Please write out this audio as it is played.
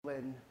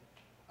and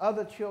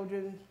other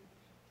children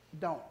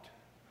don't?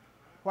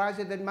 Why is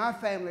it that my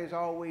family is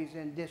always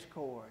in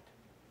discord?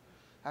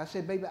 I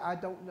said, baby, I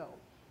don't know.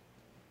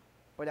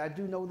 But I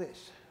do know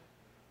this.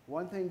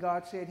 One thing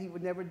God said he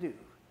would never do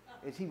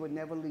is he would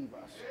never leave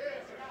us.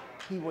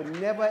 He would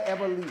never,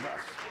 ever leave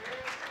us.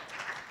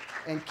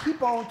 And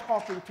keep on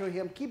talking to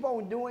him. Keep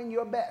on doing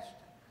your best.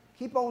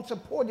 Keep on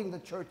supporting the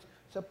church,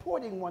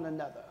 supporting one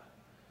another.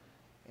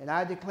 And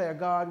I declare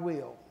God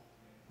will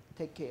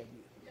take care of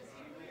you.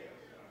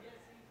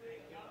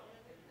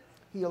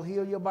 He'll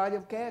heal your body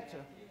of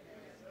cancer.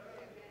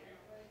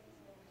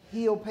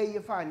 He'll pay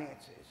your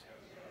finances.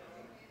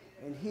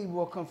 And he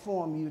will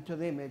conform you to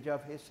the image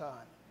of his son.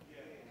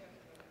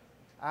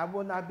 I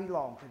will not be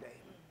long today.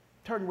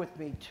 Turn with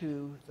me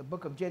to the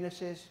book of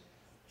Genesis,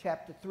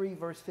 chapter 3,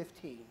 verse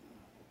 15.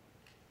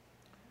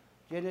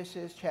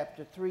 Genesis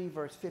chapter 3,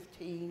 verse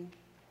 15.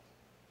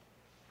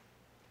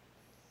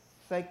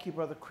 Thank you,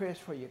 Brother Chris,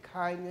 for your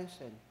kindness,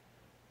 and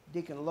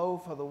Deacon Lowe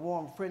for the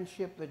warm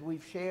friendship that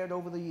we've shared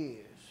over the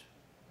years.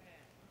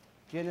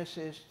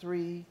 Genesis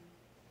 3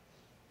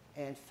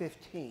 and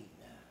 15.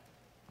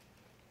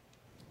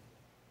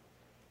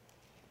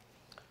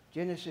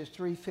 Genesis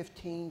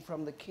 3:15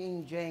 from the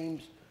King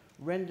James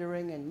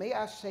rendering. And may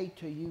I say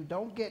to you,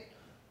 don't get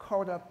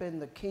caught up in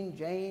the King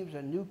James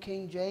or New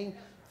King James.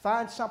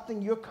 Find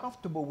something you're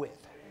comfortable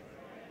with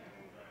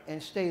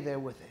and stay there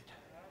with it.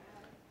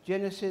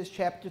 Genesis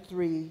chapter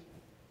 3,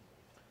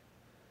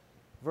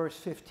 verse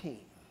 15.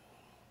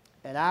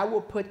 And I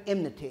will put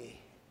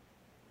enmity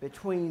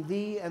between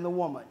thee and the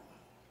woman,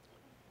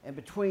 and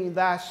between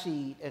thy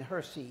seed and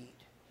her seed.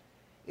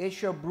 It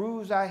shall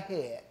bruise thy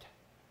head,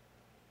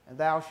 and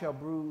thou shalt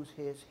bruise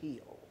his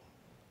heel.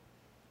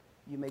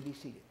 You may be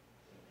seated.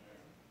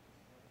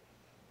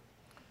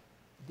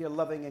 Dear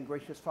loving and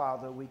gracious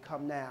Father, we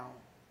come now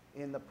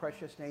in the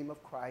precious name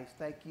of Christ.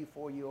 Thank you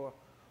for your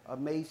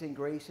amazing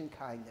grace and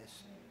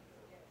kindness.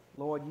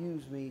 Lord,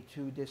 use me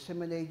to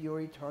disseminate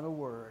your eternal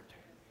word.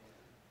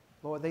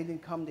 Lord, they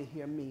didn't come to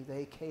hear me.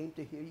 They came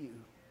to hear you.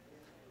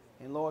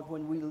 And Lord,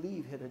 when we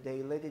leave here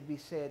today, let it be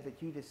said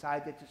that you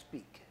decided to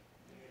speak.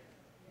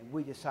 And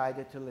we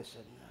decided to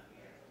listen.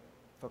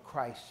 For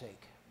Christ's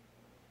sake.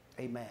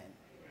 Amen.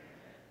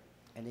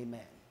 And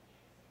amen.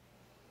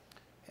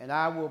 And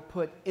I will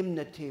put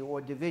enmity or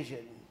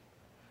division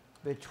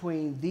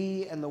between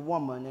thee and the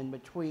woman, and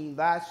between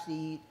thy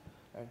seed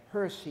and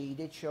her seed.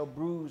 It shall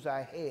bruise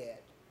thy head,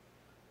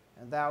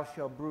 and thou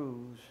shalt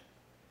bruise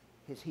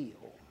his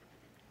heel.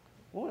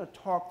 I want to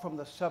talk from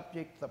the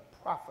subject, the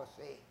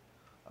prophecy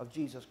of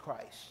Jesus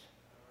Christ.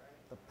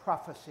 The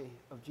prophecy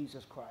of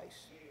Jesus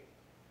Christ.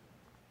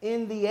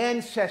 In the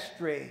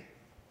ancestry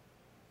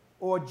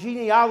or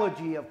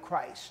genealogy of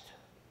Christ,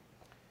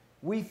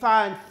 we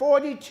find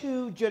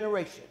 42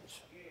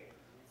 generations,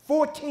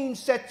 14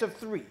 sets of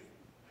 3.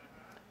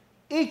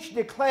 Each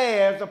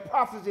declares the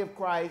prophecy of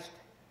Christ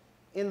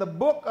in the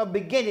book of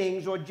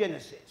beginnings or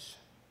Genesis.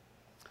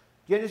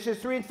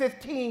 Genesis 3 and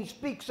 15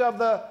 speaks of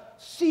the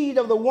seed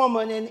of the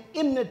woman and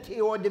enmity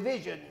or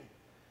division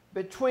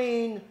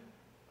between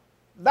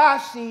thy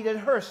seed and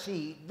her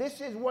seed.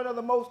 This is one of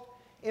the most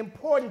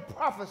important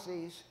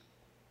prophecies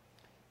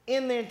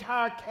in the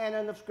entire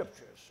canon of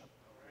scriptures.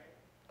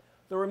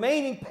 The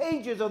remaining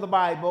pages of the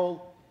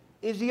Bible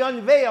is the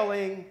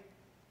unveiling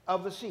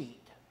of the seed.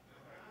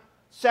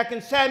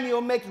 2 Samuel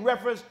makes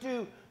reference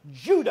to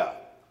Judah,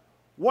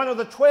 one of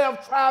the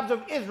 12 tribes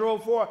of Israel,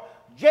 for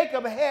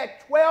Jacob had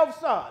 12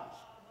 sons.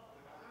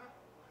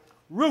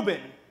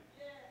 Reuben,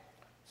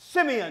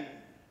 Simeon,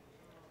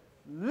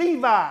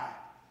 Levi,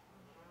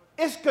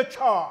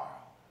 Issachar,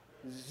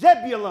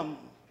 Zebulun,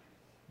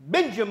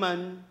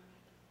 Benjamin,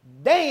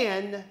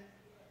 Dan,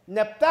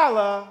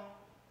 Naphtali,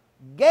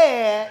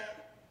 Gad,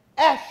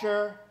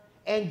 Asher,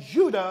 and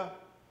Judah,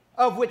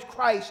 of which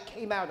Christ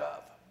came out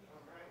of.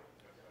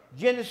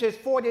 Genesis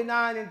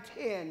 49 and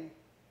 10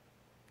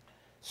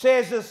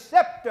 says the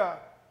scepter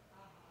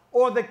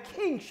or the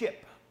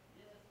kingship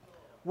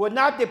would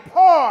not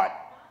depart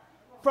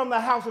from the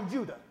house of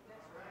Judah.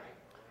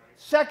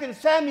 2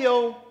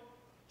 Samuel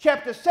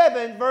chapter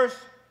 7 verse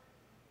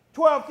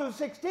 12 through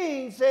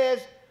 16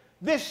 says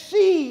this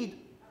seed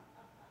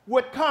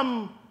would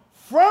come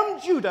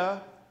from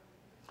Judah.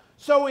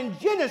 So in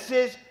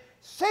Genesis,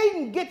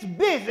 Satan gets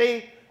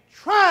busy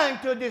trying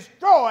to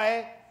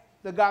destroy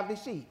the godly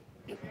seed.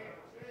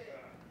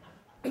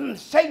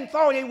 Satan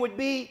thought it would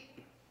be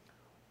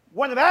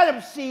one of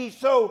Adam's seed,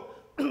 so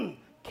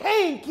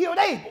Cain killed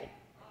Abel,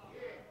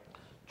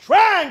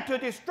 trying to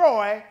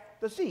destroy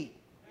the seed.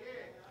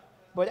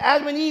 But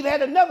Adam and Eve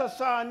had another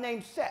son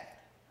named Seth.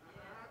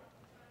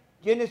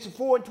 Genesis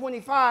 4 and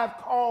 25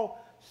 called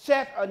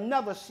Seth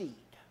another seed.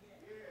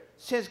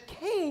 Since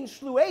Cain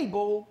slew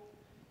Abel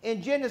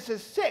in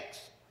Genesis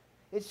 6,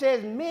 it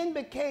says men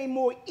became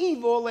more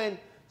evil and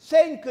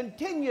Satan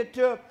continued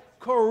to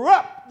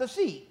corrupt the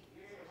seed.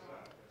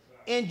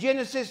 In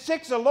Genesis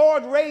 6, the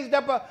Lord raised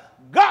up a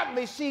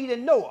godly seed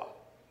in Noah.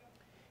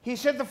 He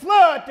sent the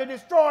flood to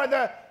destroy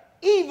the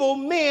evil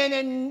men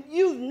and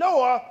used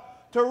Noah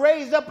to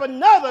raise up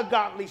another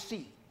godly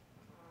seed.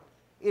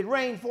 It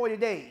rained 40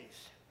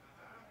 days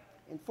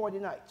and 40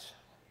 nights.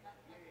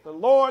 The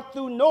Lord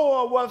through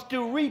Noah was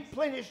to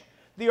replenish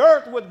the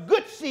earth with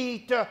good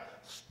seed to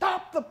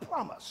stop the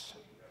promise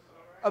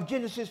of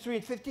Genesis 3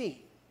 and 15.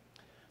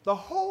 The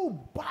whole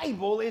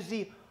Bible is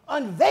the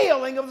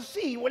unveiling of the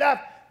seed. What I've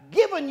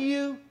given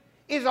you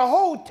is a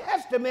whole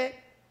testament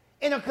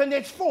in a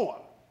condensed form.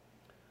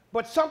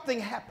 But something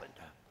happened.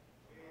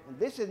 And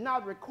this is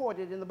not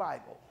recorded in the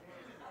Bible.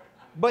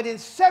 But in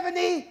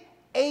 70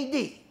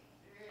 AD,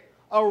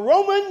 a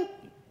Roman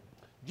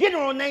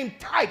general named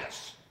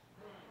Titus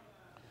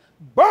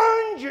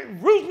burned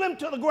Jerusalem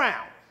to the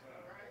ground.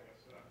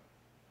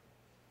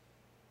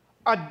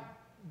 A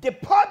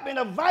department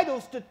of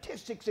vital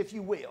statistics, if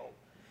you will,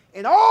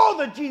 and all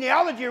the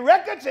genealogy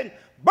records and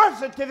birth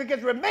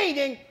certificates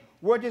remaining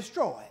were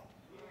destroyed.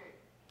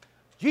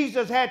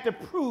 Jesus had to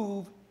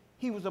prove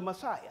he was a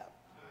Messiah.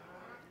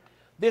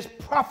 This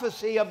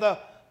prophecy of the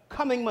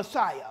coming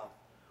Messiah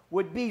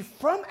would be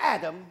from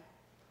Adam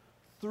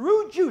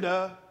through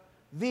Judah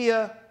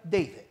via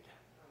David.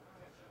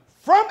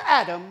 From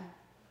Adam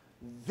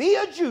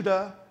via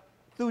Judah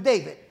through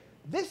David.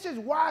 This is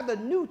why the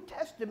New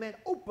Testament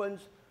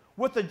opens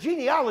with the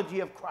genealogy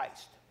of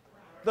Christ,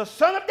 the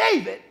son of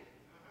David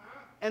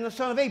and the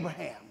son of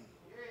Abraham.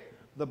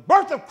 The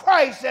birth of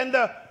Christ and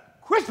the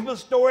Christmas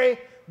story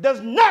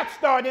does not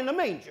start in the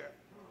manger.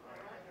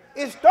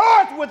 It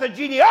starts with a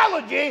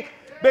genealogy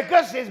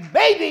because his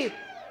baby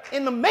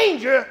in the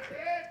manger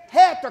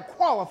had to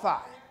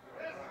qualify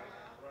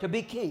to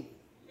be king.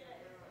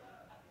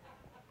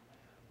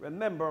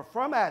 Remember,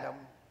 from Adam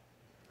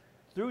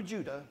through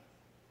Judah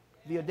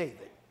via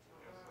David.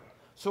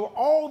 So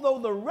although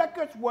the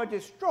records were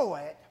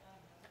destroyed,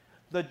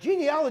 the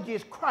genealogy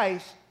of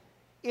Christ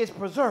is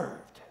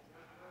preserved.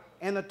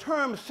 And the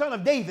term son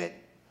of David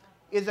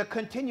is a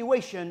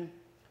continuation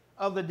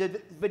of the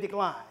Davidic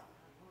line.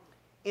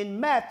 In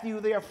Matthew,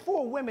 there are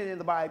 4 women in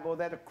the Bible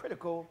that are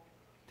critical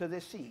to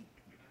this seed.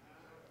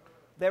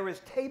 There is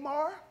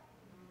Tamar,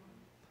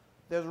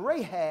 there's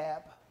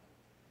Rahab,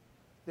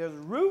 there's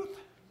Ruth,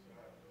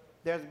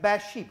 there's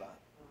Bathsheba.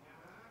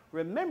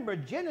 Remember,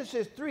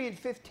 Genesis 3 and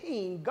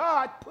 15,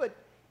 God put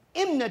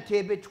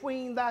enmity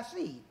between thy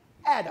seed,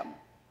 Adam,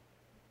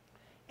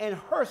 and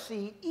her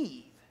seed,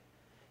 Eve.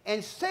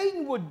 And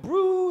Satan would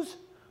bruise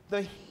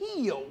the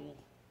heel,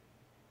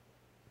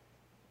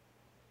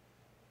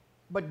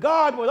 but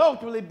God would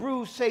ultimately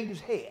bruise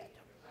Satan's head.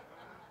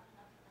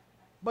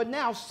 But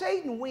now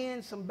Satan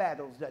wins some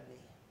battles, doesn't he?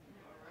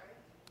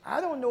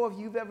 I don't know if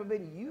you've ever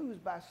been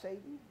used by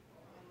Satan.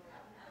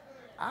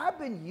 I've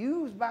been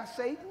used by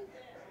Satan.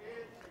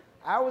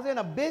 I was in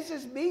a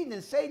business meeting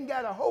and Satan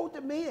got a hold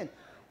of me, and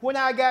when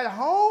I got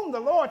home, the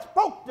Lord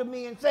spoke to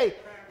me and said,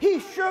 he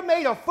sure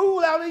made a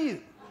fool out of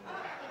you.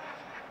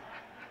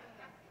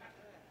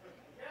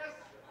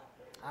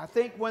 I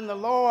think when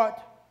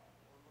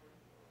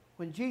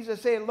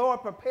Jesus said,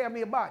 Lord, prepare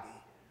me a body,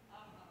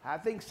 I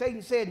think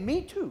Satan said,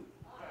 me too.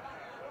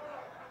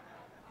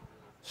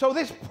 So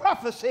this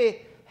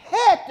prophecy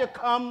had to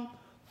come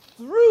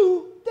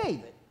through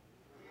David.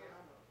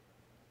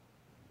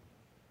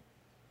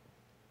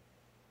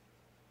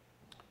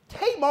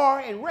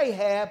 Tamar and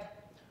Rahab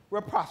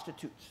were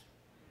prostitutes.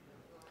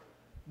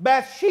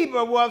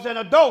 Bathsheba was an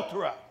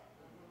adulterer.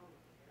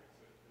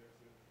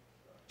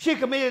 She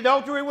committed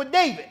adultery with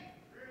David.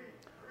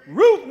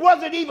 Ruth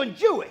wasn't even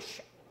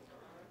Jewish.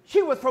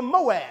 She was from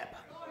Moab.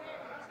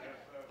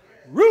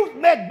 Ruth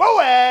met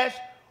Boaz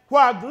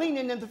while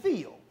gleaning in the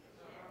field.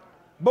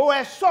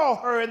 Boaz saw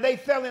her and they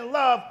fell in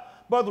love,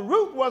 but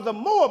Ruth was a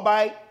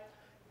Moabite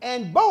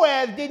and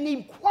Boaz didn't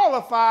even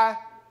qualify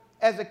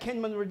as a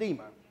kinsman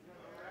redeemer.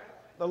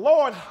 The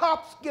Lord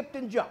hopped, skipped,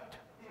 and jumped.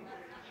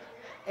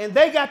 And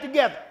they got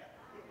together.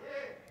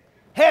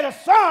 Had a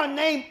son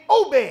named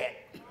Obed,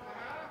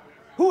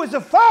 who is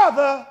the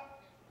father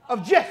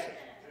of Jesse.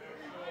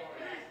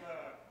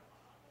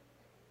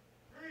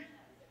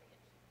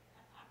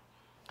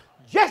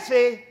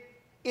 Jesse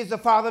is the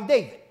father of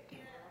David.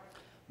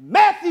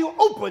 Matthew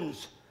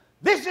opens,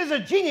 this is a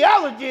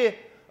genealogy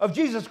of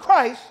Jesus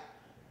Christ,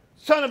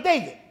 son of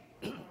David.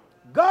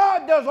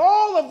 God does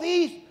all of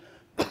these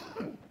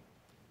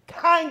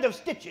kind of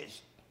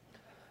stitches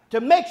to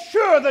make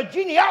sure the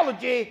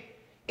genealogy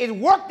is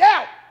worked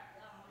out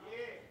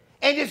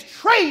and is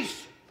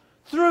traced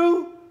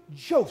through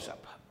Joseph.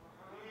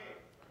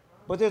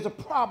 But there's a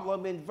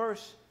problem in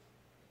verse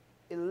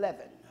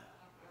 11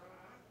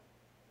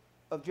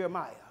 of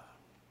Jeremiah.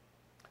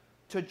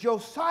 To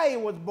Josiah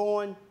was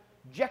born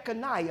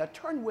Jeconiah.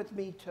 Turn with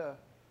me to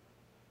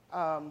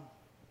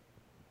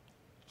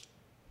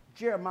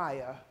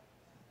Jeremiah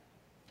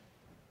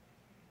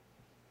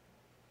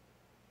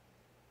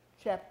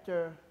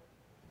chapter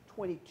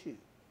 22.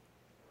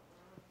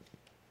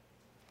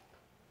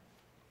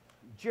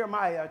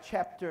 Jeremiah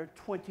chapter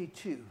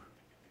 22.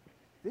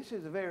 This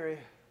is a very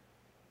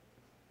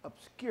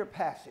obscure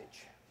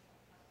passage.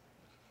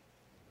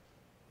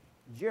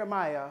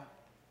 Jeremiah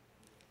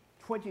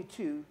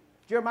 22.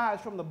 Jeremiah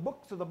is from the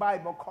books of the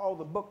Bible called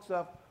the books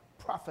of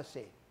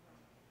prophecy.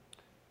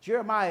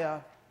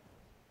 Jeremiah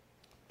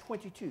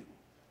 22.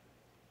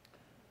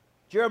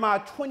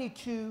 Jeremiah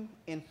 22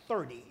 and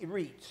 30, it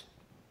reads.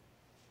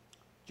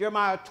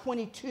 Jeremiah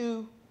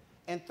 22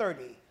 and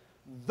 30.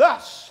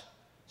 Thus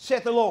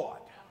saith the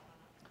Lord,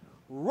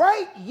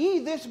 write ye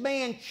this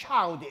man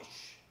childless,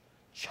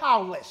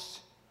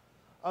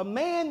 a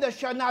man that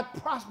shall not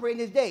prosper in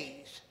his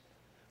days.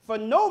 For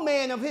no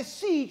man of his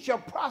seed shall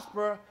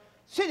prosper,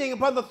 sitting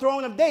upon the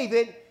throne of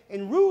David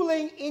and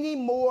ruling any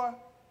more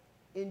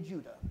in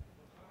Judah.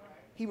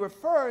 He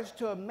refers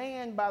to a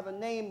man by the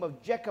name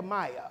of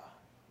Jeconiah,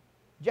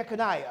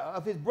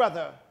 of his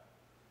brother,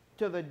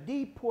 to the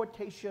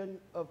deportation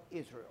of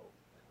Israel.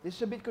 This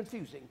is a bit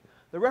confusing.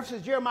 The reference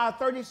is Jeremiah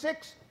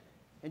 36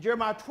 and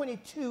Jeremiah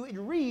 22. It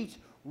reads,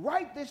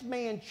 write this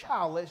man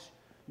childless,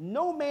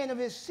 no man of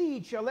his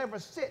seed shall ever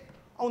sit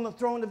on the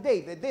throne of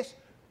David. This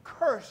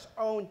curse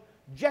on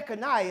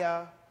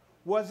Jeconiah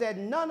was that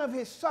none of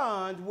his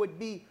sons would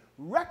be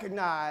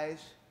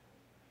recognized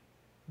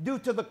due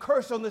to the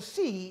curse on the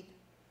seed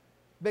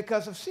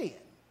because of sin.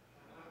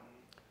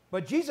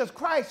 But Jesus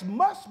Christ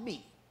must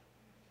be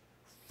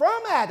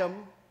from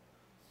Adam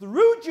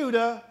through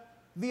Judah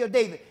via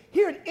David.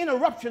 Here an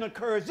interruption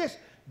occurs. This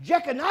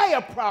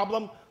Jeconiah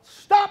problem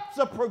stops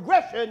the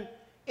progression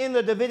in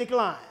the Davidic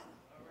line.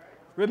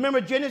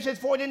 Remember Genesis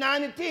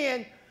 49 and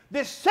 10,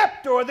 this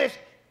scepter or this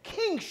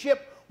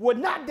kingship would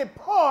not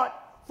depart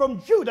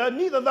from Judah,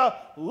 neither the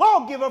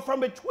lawgiver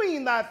from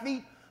between thy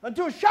feet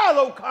until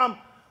Shiloh come.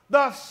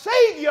 The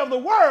Savior of the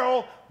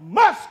world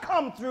must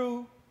come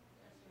through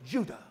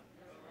Judah.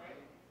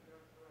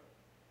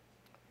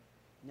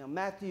 Now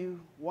Matthew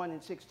 1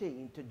 and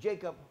 16, to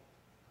Jacob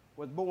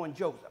was born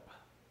Joseph,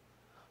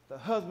 the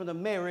husband of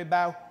Mary,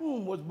 by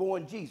whom was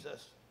born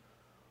Jesus,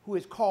 who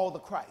is called the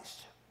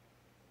Christ.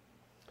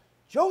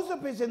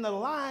 Joseph is in the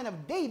line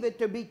of David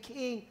to be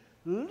king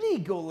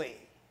legally,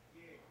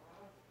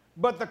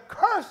 but the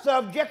curse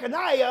of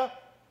Jeconiah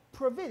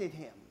prevented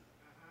him.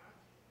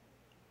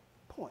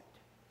 Point.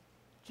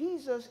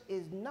 Jesus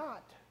is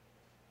not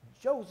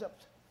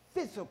Joseph's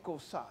physical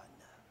son.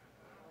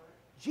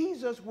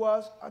 Jesus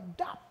was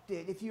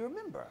adopted, if you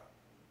remember.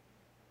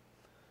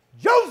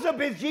 Joseph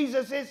is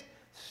Jesus'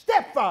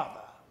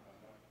 stepfather.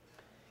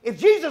 If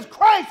Jesus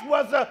Christ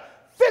was the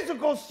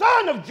physical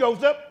son of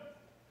Joseph,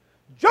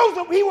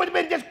 he would have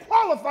been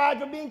disqualified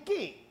from being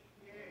king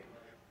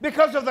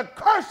because of the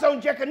curse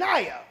on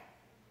Jeconiah.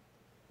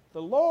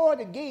 The Lord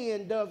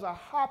again does a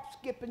hop,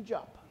 skip, and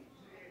jump.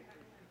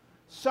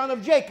 Son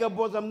of Jacob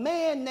was a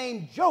man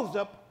named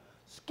Joseph,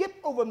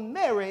 skipped over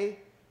Mary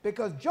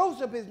because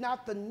Joseph is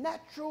not the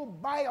natural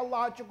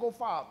biological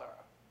father.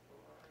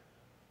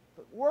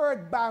 The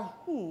word by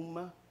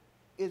whom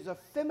is a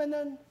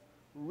feminine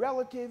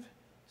relative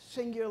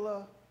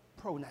singular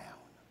pronoun.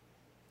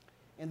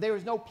 And there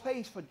is no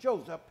place for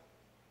Joseph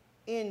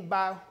in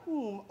by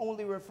whom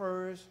only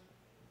refers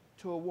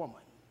to a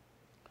woman.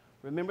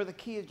 Remember the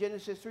key is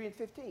Genesis 3 and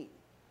 15.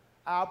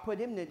 I'll put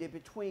enmity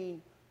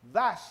between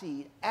thy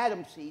seed,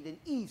 Adam's seed, and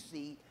Eve's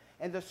seed,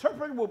 and the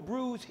serpent will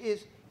bruise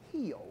his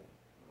heel.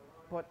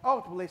 But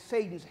ultimately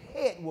Satan's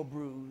head will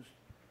bruise,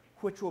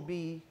 which will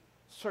be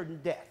certain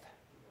death.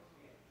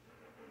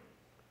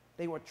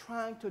 They were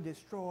trying to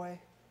destroy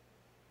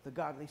the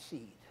godly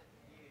seed.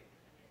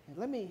 And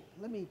let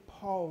me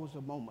pause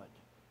a moment.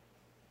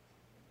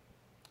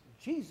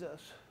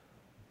 Jesus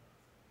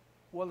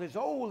was as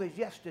old as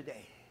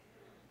yesterday,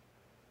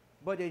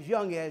 but as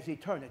young as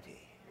eternity.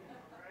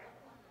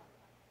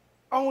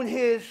 On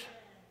his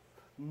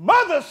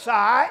mother's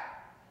side,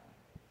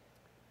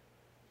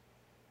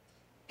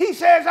 he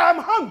says, I'm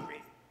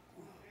hungry.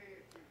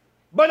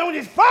 But on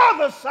his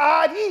father's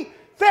side, he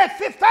fed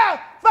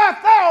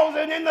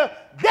 5,000 in the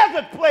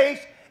desert place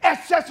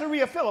at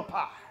Caesarea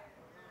Philippi.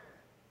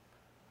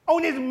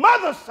 On his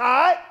mother's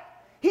side,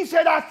 he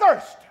said, I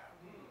thirst.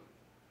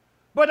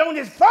 But on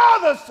his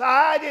father's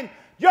side, in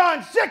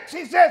John 6,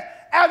 he says,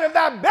 out of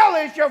thy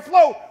belly shall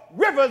flow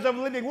rivers of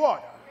living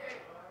water.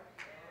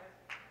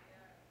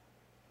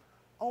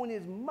 On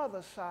his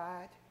mother's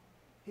side,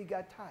 he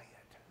got tired.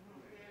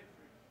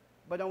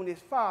 But on his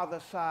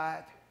father's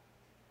side,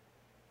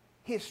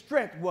 his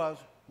strength was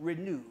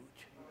renewed.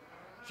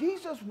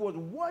 Jesus was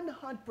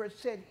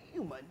 100%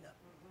 human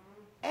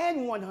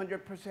and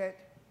 100%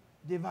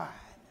 divine.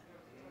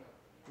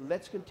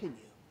 Let's continue.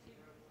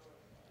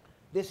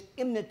 This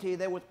enmity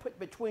that was put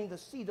between the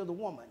seed of the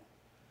woman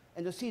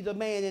and the seed of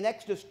man in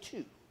Exodus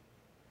 2.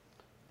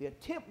 The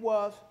attempt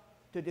was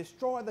to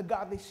destroy the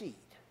godly seed.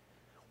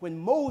 When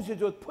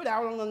Moses was put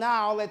out on the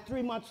Nile at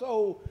 3 months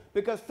old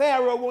because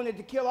Pharaoh wanted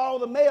to kill all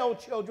the male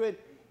children,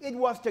 it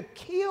was to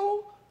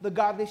kill the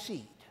godly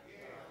seed.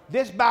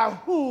 This by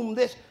whom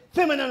this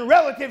feminine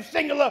relative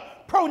singular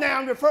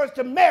pronoun refers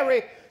to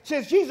Mary,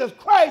 since Jesus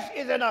Christ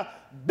is an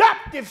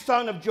adoptive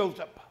son of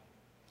Joseph.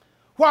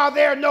 While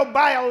there are no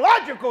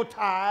biological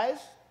ties,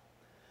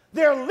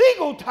 there are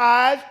legal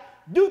ties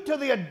due to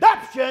the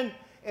adoption,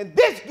 and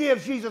this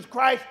gives Jesus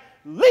Christ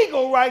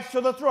legal rights to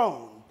the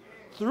throne.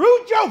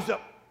 through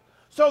Joseph.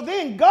 So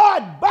then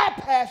God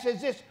bypasses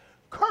this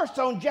curse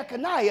on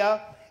Jeconiah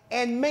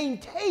and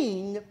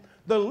maintained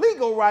the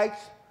legal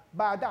rights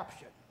by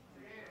adoption.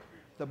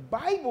 The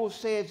Bible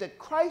says that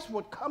Christ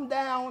would come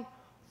down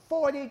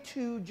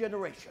 42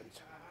 generations.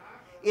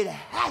 It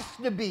has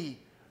to be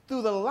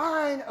through the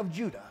line of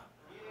Judah.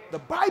 The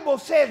Bible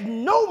says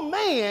no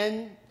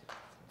man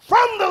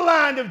from the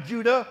line of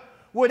Judah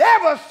would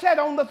ever sit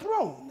on the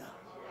throne.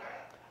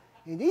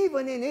 And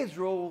even in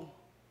Israel,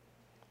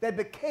 that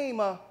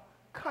became a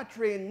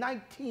country in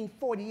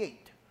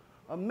 1948,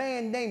 a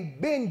man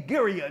named Ben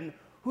Gurion,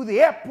 who the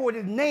airport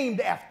is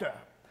named after.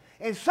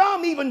 And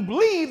some even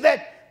believe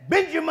that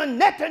Benjamin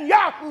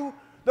Netanyahu,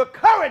 the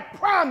current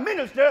prime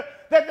minister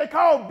that they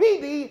call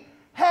Bibi,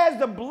 has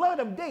the blood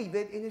of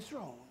David in his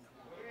throne.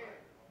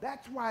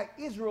 That's why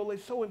Israel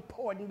is so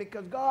important,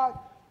 because God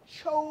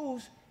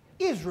chose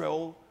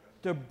Israel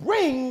to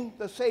bring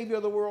the Savior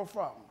of the world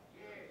from.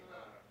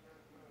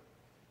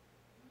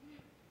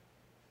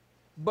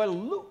 But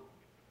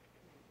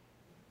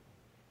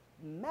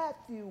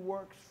Matthew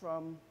works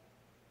from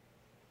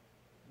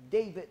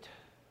David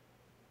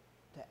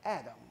to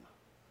Adam.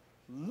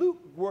 Luke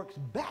works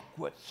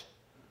backwards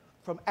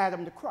from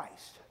Adam to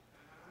Christ.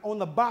 On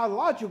the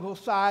biological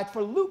side,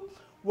 for Luke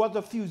was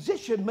a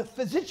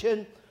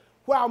physician,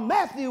 while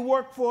Matthew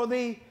worked for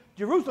the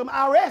Jerusalem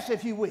IRS,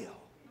 if you will.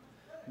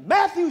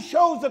 Matthew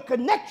shows a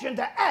connection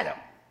to Adam.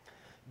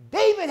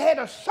 David had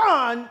a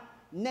son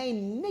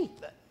named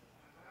Nathan.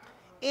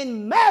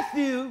 In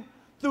Matthew,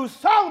 through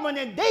Solomon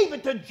and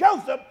David to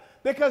Joseph,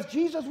 because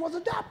Jesus was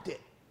adopted.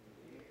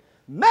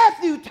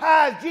 Matthew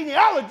ties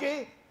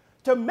genealogy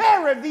to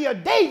Mary via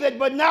David,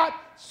 but not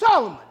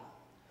Solomon.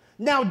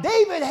 Now,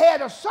 David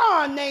had a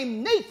son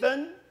named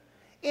Nathan.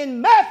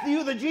 In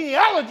Matthew, the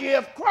genealogy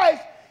of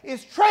Christ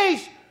is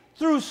traced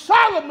through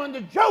Solomon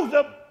to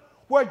Joseph,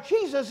 where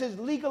Jesus is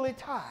legally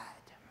tied.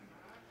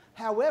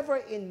 However,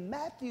 in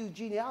Matthew's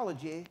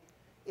genealogy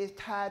is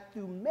tied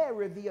through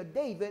Mary via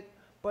David,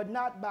 but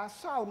not by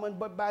Solomon,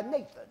 but by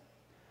Nathan.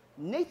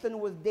 Nathan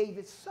was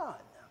David's son.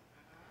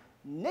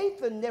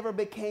 Nathan never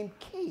became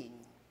king,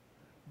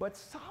 but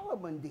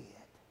Solomon did.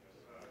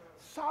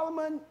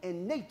 Solomon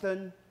and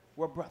Nathan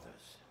were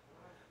brothers.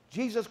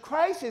 Jesus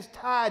Christ is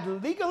tied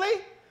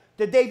legally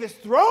to David's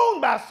throne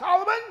by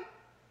Solomon,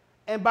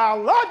 and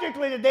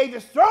biologically to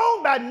David's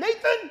throne by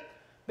Nathan,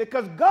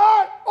 because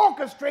God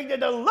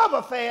orchestrated a love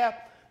affair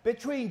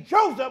between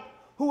Joseph,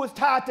 who was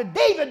tied to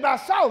David by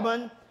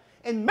Solomon,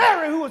 and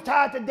Mary, who was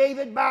tied to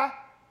David by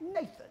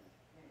Nathan.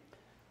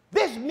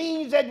 This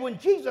means that when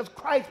Jesus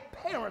Christ's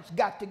parents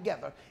got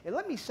together, and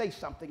let me say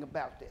something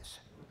about this.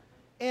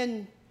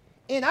 In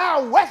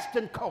our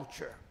Western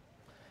culture,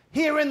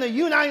 here in the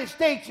United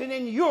States and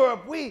in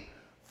Europe, we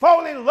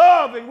fall in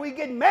love and we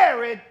get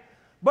married,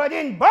 but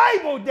in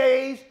Bible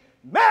days,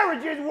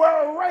 marriages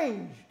were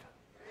arranged.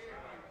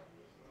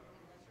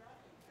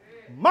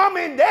 Mom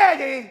and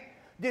Daddy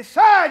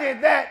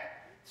decided that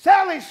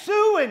Sally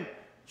Sue and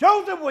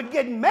Joseph would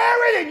get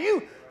married, and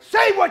you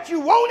say what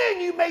you wanted,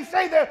 and you may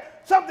say there's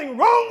something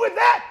wrong with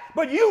that,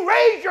 but you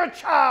raise your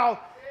child,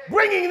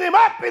 bringing them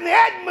up in the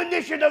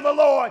admonition of the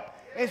Lord,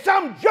 and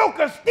some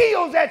joker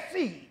steals that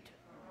seed.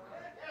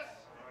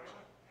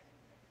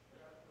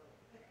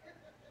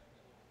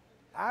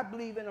 I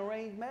believe in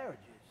arranged marriages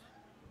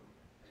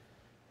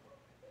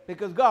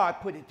because God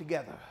put it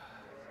together.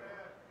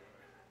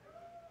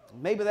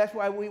 Maybe that's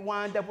why we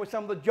wind up with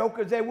some of the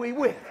jokers that we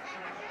with.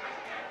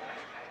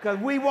 Because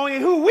we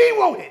wanted who we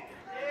wanted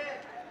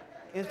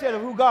instead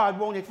of who God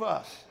wanted for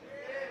us.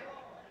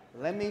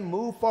 Let me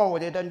move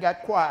forward. It done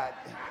got quiet.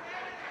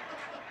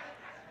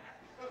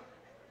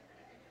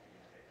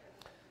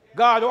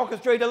 God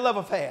orchestrated a love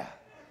affair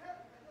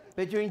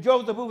between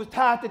Joseph, who was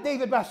tied to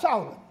David by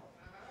Solomon,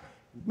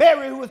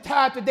 Mary, who was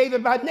tied to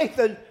David by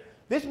Nathan.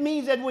 This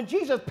means that when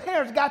Jesus'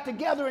 parents got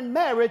together in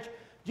marriage,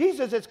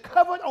 Jesus is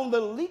covered on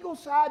the legal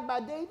side by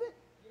David,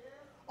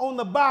 on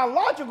the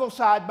biological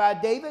side by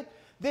David.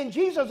 Then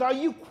Jesus, are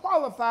you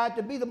qualified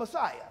to be the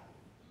Messiah?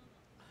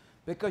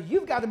 Because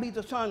you've got to be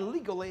the son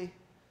legally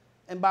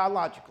and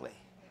biologically.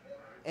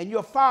 And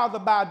your father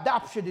by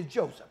adoption is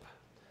Joseph.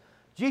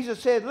 Jesus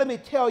said, let me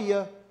tell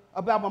you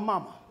about my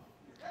mama.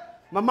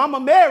 My mama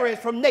Mary is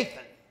from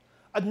Nathan,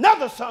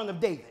 another son of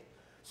David.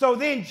 So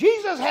then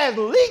Jesus has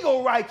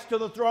legal rights to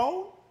the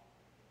throne,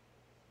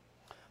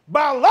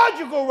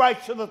 biological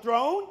rights to the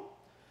throne,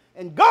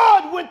 and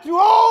God went through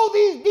all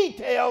these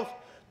details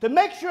to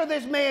make sure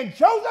this man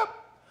Joseph,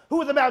 who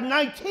was about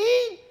 19,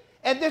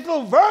 and this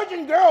little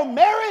virgin girl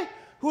Mary,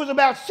 who was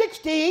about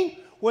 16,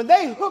 when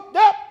they hooked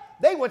up,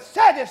 they would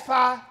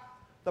satisfy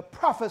the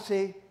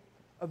prophecy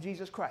of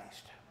Jesus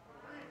Christ.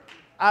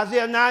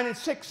 Isaiah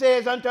 9:6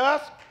 says, unto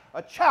us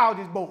a child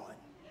is born.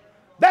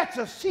 That's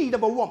a seed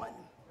of a woman.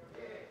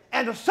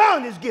 And a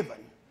son is given.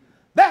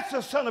 That's the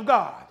Son of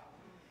God.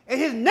 And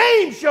his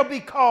name shall be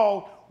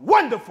called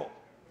Wonderful,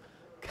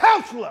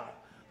 Counselor,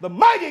 the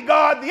Mighty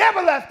God, the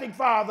Everlasting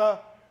Father,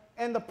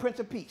 and the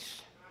Prince of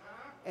Peace.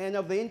 And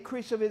of the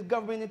increase of his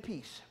government and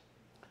peace,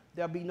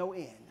 there'll be no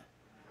end.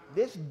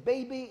 This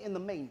baby in the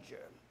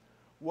manger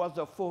was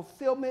a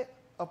fulfillment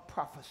of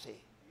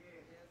prophecy.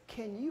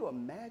 Can you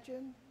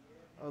imagine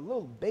a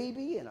little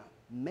baby in a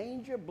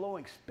manger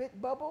blowing spit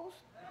bubbles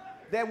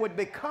that would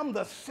become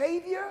the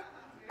Savior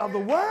of the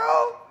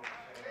world?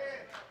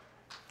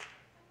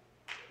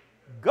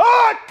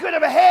 God could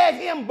have had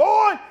him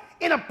born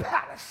in a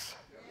palace.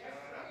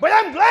 But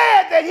I'm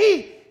glad that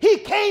he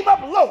came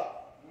up low.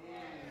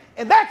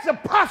 And that's the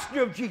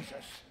posture of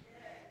Jesus.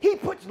 He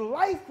puts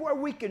life where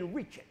we can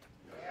reach it.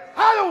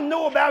 I don't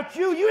know about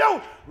you. You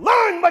don't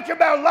learn much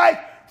about life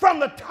from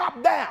the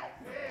top down.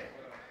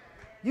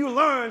 You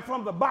learn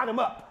from the bottom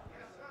up.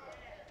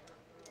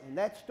 And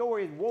that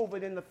story is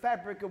woven in the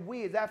fabric of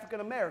we as African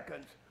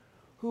Americans,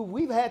 who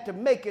we've had to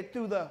make it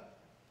through the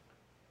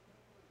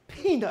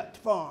peanut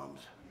farms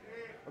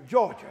of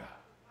Georgia,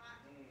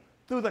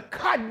 through the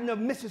cotton of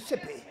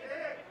Mississippi,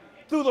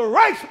 through the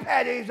rice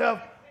paddies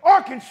of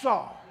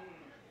Arkansas,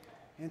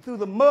 and through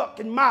the muck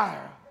and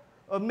mire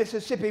of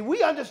Mississippi.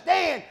 We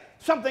understand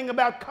something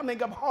about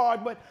coming up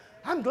hard, but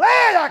I'm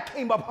glad I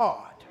came up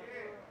hard.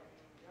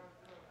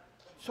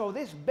 So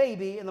this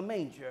baby in the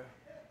manger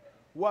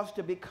was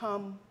to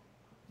become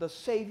the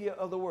Savior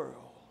of the world.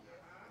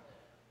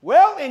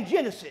 Well, in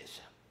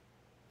Genesis,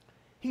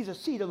 he's a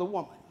seed of the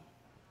woman.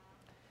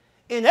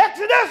 In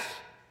Exodus,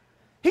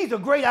 he's a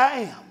great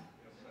I am.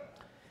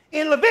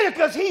 In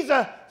Leviticus, he's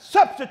a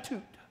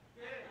substitute.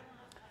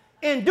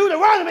 In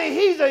Deuteronomy,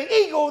 he's an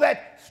eagle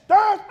that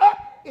stirs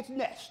up its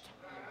nest.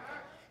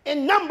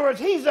 In Numbers,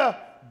 he's a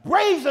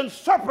brazen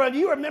serpent.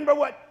 You remember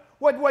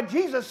what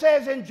Jesus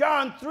says in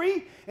John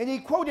 3, and he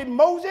quoted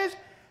Moses,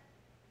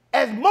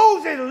 as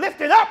Moses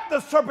lifted up the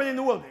serpent in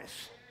the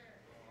wilderness,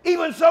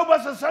 even so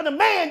must the Son of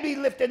Man be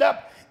lifted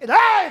up, and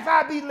if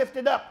I be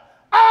lifted up,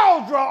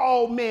 I'll draw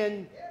all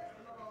men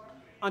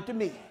unto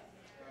me.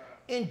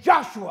 In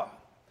Joshua,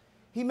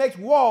 he makes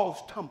walls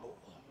tumble.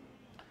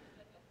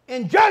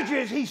 In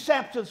Judges, he's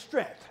Samson's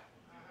strength.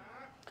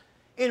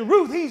 In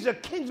Ruth, he's a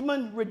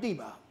kinsman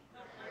redeemer.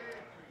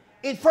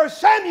 In 1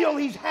 Samuel,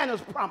 he's Hannah's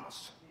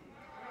promise.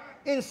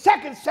 In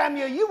 2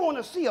 Samuel, you want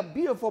to see a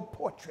beautiful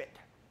portrait.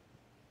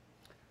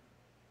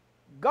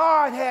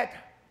 God had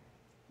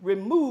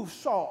removed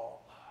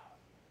Saul.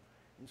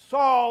 And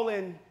Saul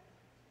and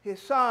his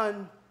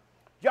son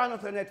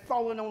Jonathan had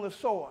fallen on the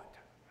sword.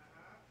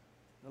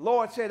 The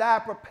Lord said, I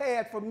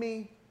prepared for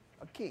me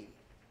a king.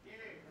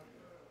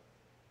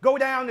 Go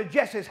down to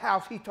Jesse's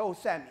house, he told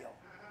Samuel.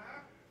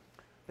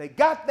 They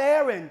got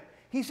there, and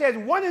he says,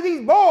 one of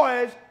these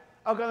boys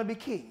are going to be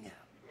king.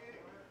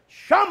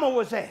 Shammah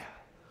was there.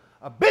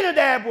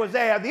 Abinadab was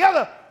there. The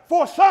other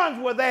 4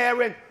 sons were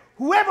there, and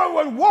whoever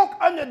would walk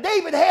under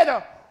David had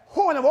a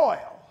horn of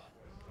oil.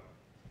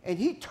 And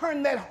he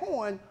turned that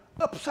horn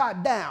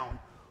upside down.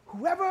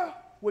 Whoever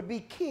would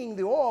be king,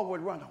 the oil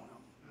would run on them.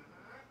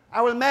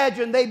 I would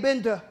imagine they'd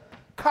been to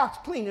Cox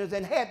Cleaners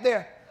and had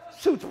their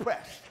suits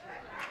pressed,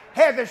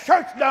 had their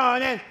shirts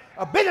done, and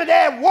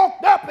Abinadab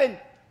walked up, and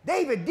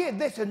David did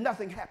this and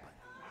nothing happened.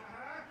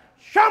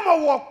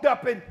 Shammah walked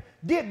up and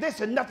did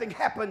this and nothing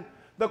happened.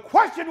 The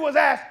question was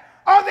asked,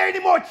 are there any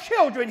more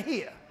children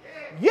here?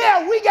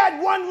 Yeah, we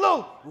got one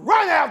little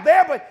run out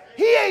there, but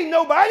he ain't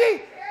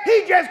nobody.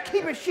 He just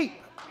keeping sheep.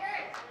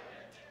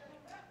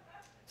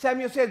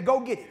 Samuel says, go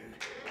get him.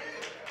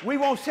 We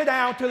won't sit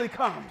down till he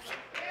comes.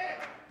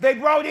 They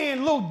brought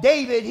in little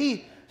David.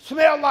 He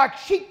smelled like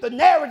sheep. The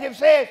narrative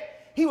says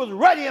he was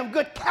ruddy of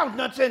good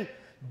countenance, and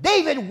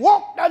David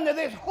walked under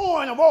this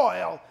horn of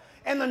oil.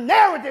 And the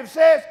narrative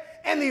says,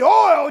 and the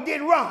oil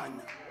did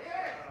run.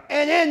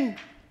 And in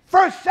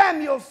 1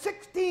 Samuel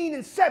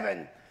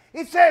 16:7,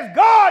 it says,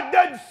 God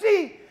doesn't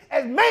see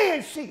as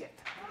man see it.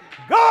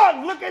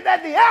 God looketh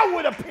at the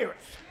outward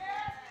appearance.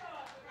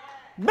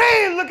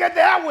 Man look at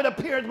the outward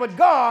appearance, but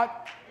God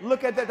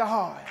looketh at the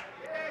heart.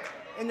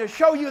 And to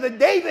show you that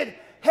David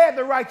had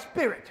the right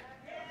spirit,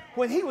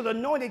 when he was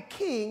anointed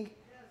king,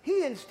 he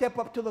didn't step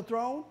up to the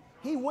throne.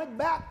 He went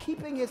back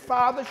keeping his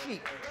father's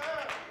sheep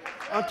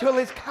until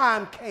his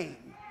time came.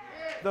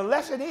 The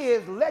lesson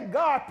is, let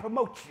God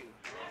promote you.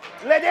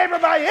 Let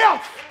everybody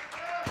else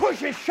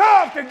push and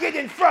shove to get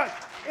in front,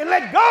 and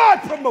let God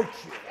promote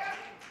you.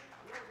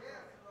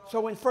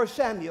 So in 1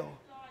 Samuel,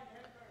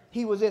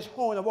 he was this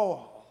horn of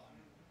oil.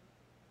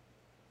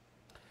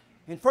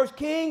 In 1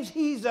 Kings,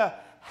 he's a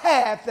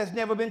half that's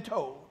never been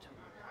told.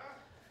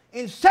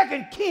 In 2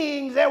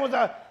 Kings, there was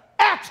an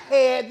axe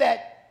head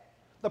that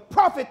the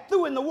prophet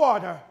threw in the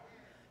water,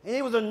 and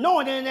it was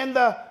anointed, and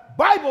the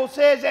Bible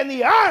says, and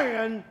the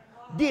iron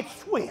did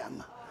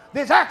swim.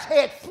 This axe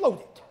head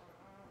floated.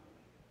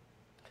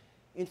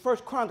 In 1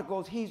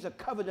 Chronicles, he's a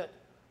covenant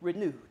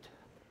renewed.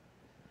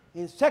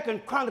 In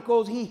 2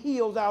 Chronicles, he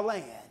heals our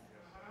land.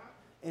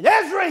 In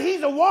Ezra,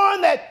 he's the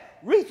one that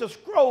reads the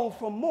scroll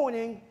from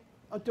morning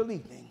until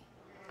evening.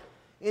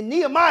 In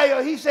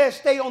Nehemiah, he says,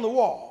 stay on the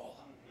wall.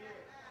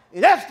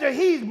 In Esther,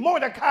 he's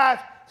Mordecai's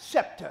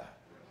scepter.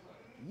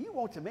 You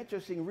want some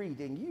interesting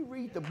reading, you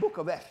read the book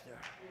of Esther,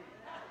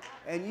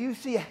 and you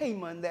see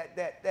Haman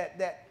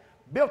that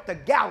built the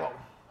gallows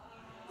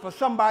for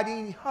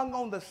somebody, he hung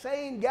on the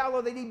same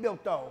gallows that he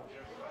built on.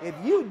 If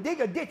you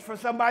dig a ditch for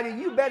somebody,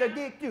 you better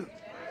dig too.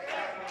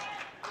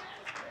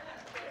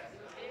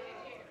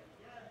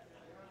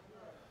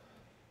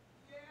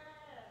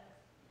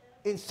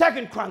 In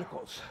 2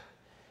 Chronicles,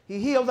 he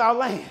heals our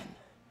land.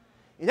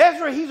 In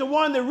Ezra, he's the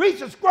one that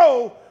reads the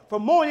scroll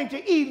from morning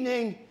to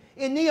evening.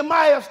 In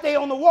Nehemiah, stay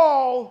on the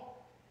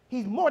wall.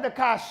 He's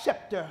Mordecai's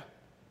scepter.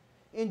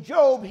 In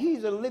Job,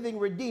 he's a living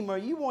redeemer.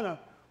 You want to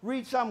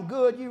read something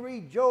good, you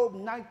read Job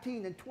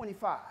 19 and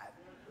 25.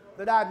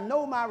 That I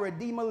know my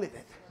Redeemer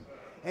liveth,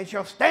 and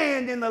shall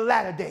stand in the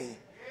latter day.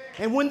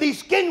 And when these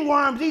skin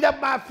worms eat up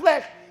my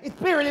flesh,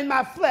 spirit in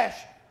my flesh,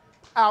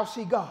 I'll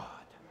see God.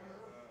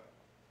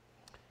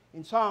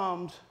 In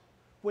Psalms,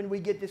 when we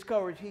get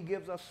discouraged, he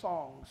gives us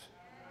songs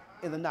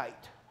in the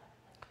night.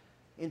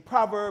 In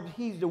Proverbs,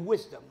 he's the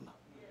wisdom.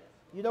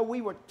 You know,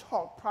 we were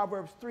taught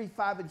Proverbs 3,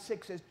 5, and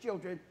 6 as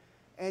children,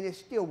 and it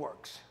still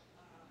works.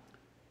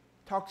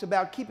 Talks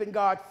about keeping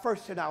God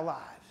first in our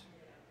lives,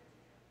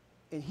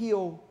 and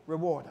he'll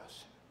reward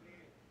us.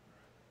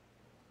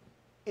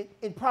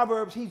 In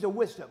Proverbs, he's a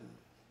wisdom.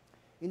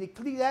 In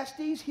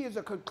Ecclesiastes, here's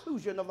a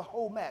conclusion of the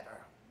whole matter.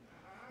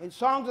 In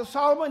Songs of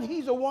Solomon,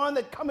 he's the one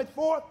that cometh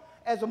forth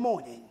as a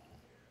morning.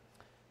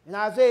 In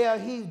Isaiah,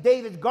 he's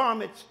David's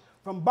garments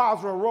from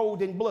Bozrah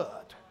rolled in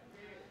blood.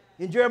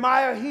 In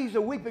Jeremiah, he's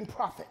a weeping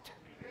prophet.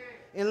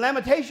 In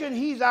Lamentation,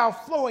 he's our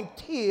flowing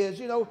tears.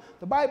 You know,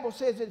 the Bible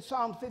says in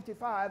Psalm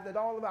 55 that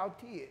all of our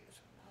tears,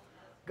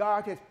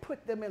 God has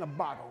put them in a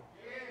bottle.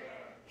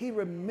 He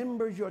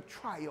remembers your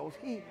trials.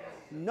 He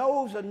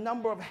knows the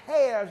number of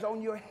hairs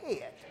on your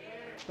head.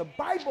 The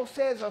Bible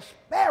says a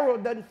sparrow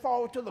doesn't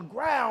fall to the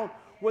ground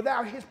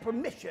without his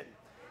permission.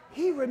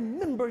 He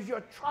remembers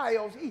your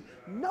trials. He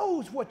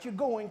knows what you're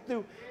going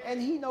through,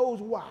 and he knows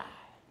why.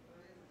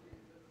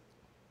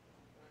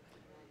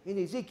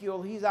 In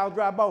Ezekiel, he's our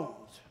dry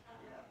bones.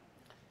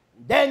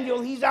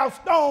 Daniel, he's our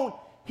stone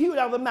hewed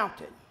out of the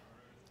mountain.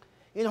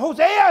 In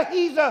Hosea,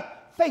 he's a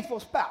faithful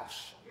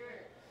spouse.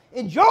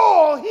 In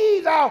Joel,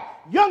 he's our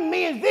young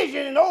man's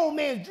vision and old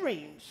man's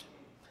dreams.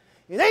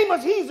 In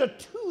Amos, he's the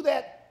two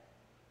that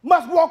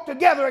must walk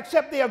together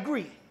except they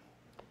agree.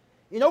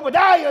 In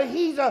Obadiah,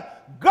 he's a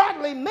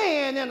godly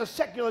man in a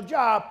secular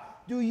job.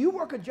 Do you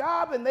work a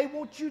job and they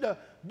want you to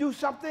do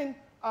something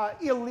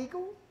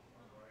illegal?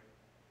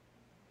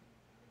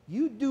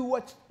 You do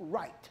what's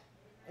right,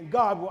 and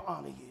God will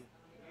honor you.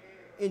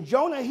 In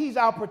Jonah, he's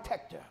our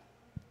protector.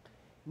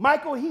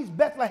 Michael, he's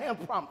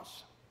Bethlehem's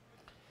promise.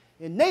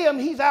 In Nahum,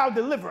 he's our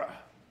deliverer.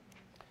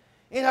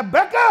 In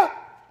Habakkuk,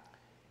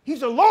 he's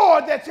the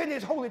Lord that's in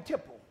his holy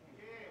temple.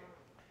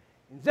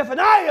 In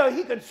Zephaniah,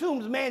 he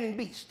consumes man and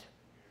beast.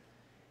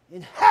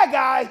 In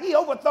Haggai, he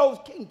overthrows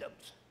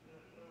kingdoms.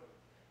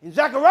 In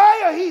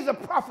Zechariah, he's a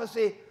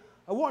prophecy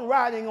of one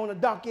riding on a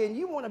donkey. And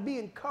you want to be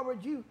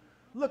encouraged, you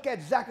look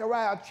at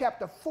Zechariah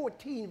chapter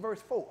 14,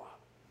 verse 4.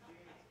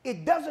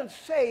 It doesn't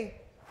say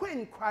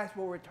when Christ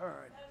will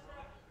return,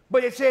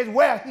 but it says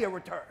where he'll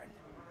return.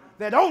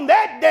 That on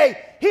that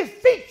day, his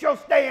feet shall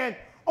stand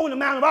on the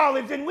Mount of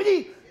Olives. And when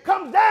he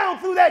comes down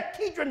through that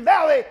Kidron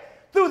Valley,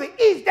 through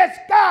the east,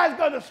 that sky is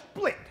going to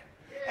split.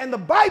 And the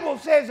Bible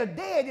says the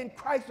dead in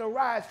Christ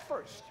arise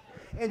first.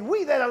 And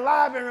we that are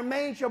alive and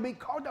remain shall be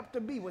caught up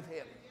to be with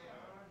him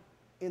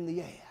in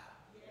the air.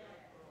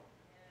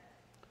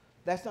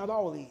 That's not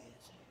all he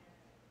is.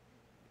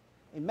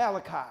 In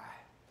Malachi,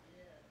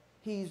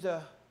 he's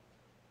the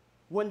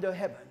window of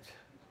heavens.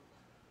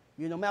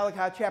 You know,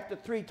 Malachi chapter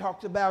 3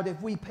 talks about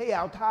if we pay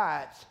our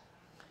tithes,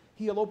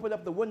 he'll open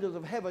up the windows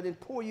of heaven and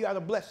pour you out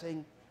a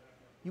blessing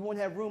you won't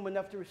have room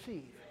enough to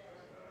receive.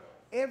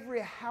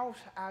 Every house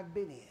I've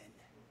been in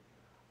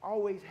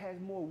always has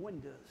more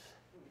windows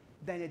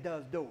than it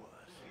does doors.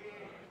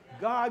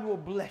 God will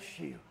bless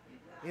you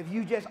if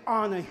you just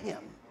honor him.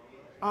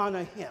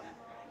 Honor him.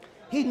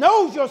 He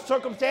knows your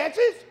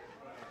circumstances.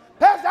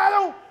 Pastor, I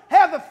don't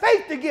have the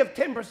faith to give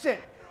 10%.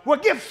 Well,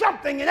 give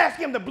something and ask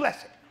him to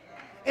bless it.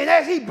 And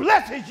as he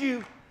blesses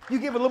you, you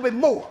give a little bit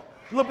more,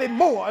 a little bit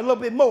more, a little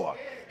bit more.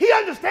 He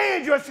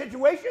understands your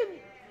situation.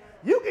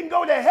 You can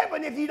go to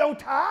heaven if you don't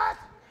tithe.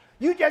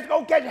 You just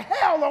go catch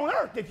hell on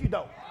earth if you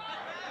don't.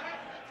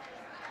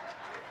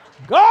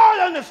 God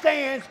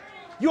understands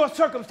your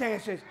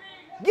circumstances.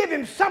 Give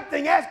him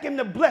something, ask him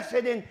to bless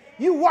it, and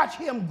you watch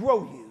him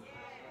grow you.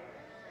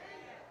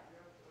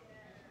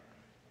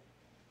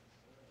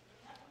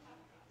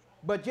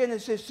 But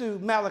Genesis to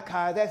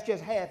Malachi, that's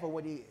just half of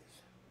what he is.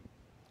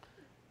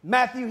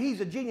 Matthew,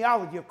 he's a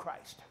genealogy of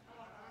Christ.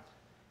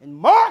 In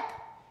Mark,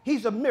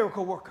 he's a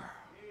miracle worker.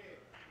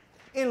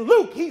 In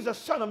Luke, he's a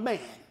son of man.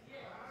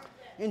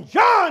 In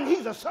John,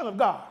 he's a son of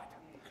God.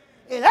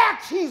 In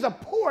Acts, he's a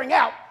pouring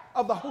out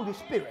of the Holy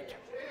Spirit.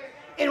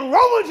 In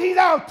Romans, he's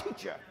our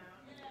teacher.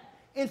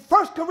 In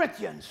 1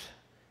 Corinthians,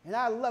 and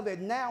I love it,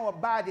 now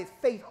abideth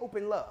faith, hope,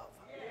 and love.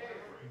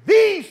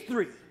 These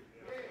three,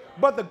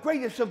 but the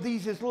greatest of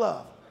these is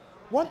love.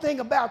 One thing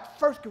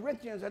about 1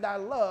 Corinthians that I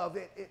love,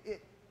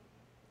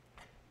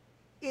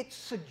 it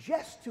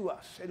suggests to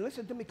us, and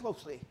listen to me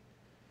closely,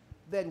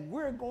 that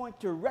we're going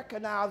to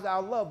recognize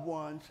our loved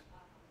ones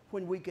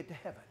when we get to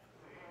heaven.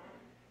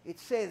 It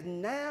says,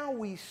 now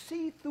we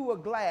see through a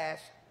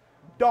glass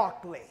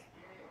darkly,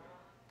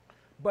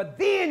 but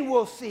then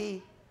we'll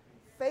see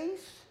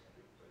face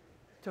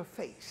to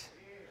face.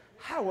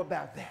 How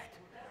about that?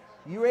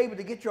 You're able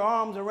to get your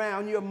arms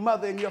around your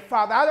mother and your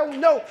father. I don't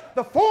know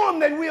the form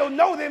that we'll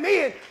know them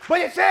in,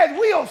 but it says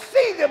we'll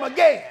see them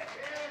again.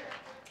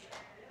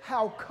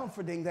 How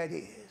comforting that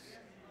is.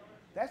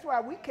 That's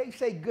why we can't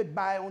say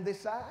goodbye on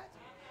this side.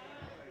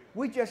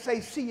 We just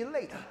say see you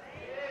later.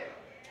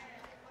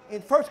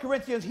 In 1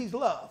 Corinthians, he's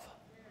love.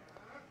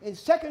 In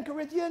 2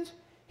 Corinthians,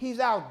 he's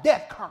our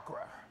death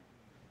conqueror.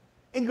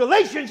 In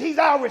Galatians, he's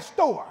our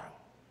restorer.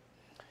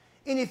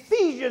 In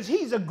Ephesians,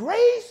 he's a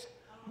grace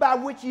by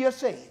which ye are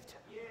saved.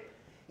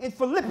 In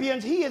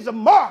Philippians, he is a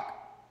mark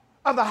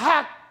of the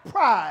high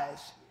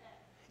prize.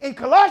 In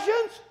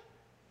Colossians,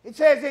 it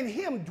says, in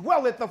him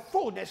dwelleth the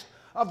fullness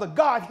of the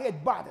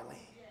Godhead bodily.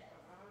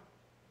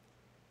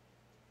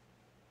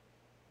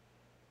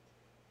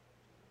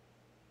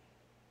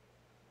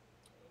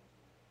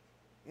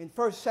 In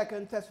 1st,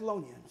 2nd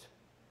Thessalonians,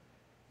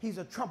 he's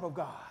a trump of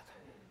God.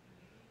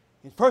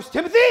 In 1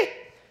 Timothy,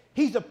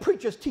 he's a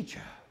preacher's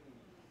teacher.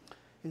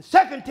 In 2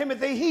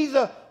 Timothy, he's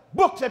a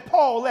book that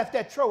Paul left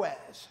at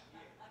Troas.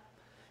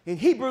 In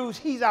Hebrews,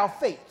 he's our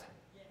faith.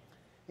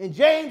 In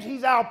James,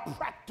 he's our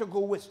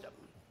practical wisdom.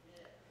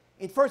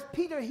 In 1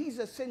 Peter, he's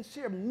a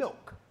sincere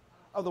milk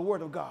of the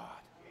Word of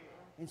God.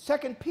 In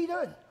 2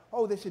 Peter,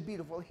 oh, this is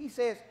beautiful. He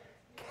says,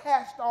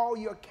 cast all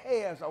your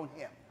cares on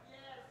him,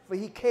 for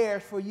he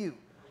cares for you.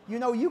 You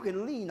know, you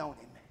can lean on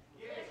him,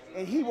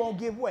 and he won't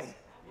give way.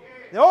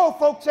 The old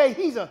folks say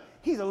he's a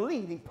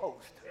leaning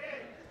post.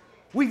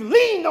 We've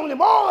leaned on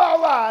him all our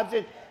lives,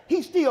 and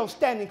he's still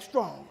standing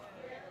strong.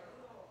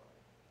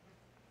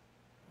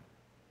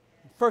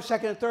 1st,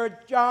 2nd, and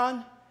 3rd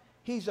John,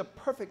 he's a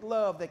perfect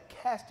love that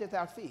casteth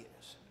out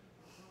fears.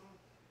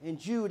 In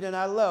Jude, and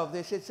I love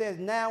this, it says,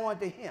 now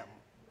unto him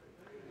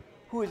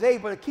who is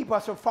able to keep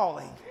us from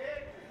falling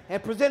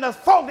and present us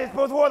faultless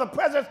before the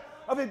presence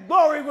of his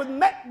glory with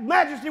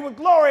majesty, with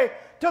glory,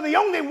 to the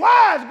only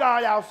wise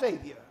God, our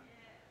Savior,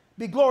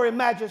 be glory,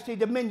 majesty,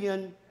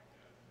 dominion,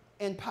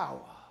 and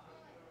power.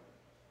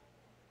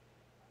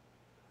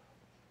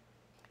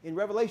 In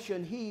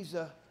Revelation, he's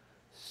a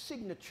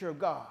signature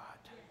God.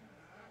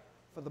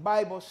 For the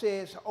Bible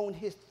says on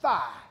his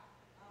thigh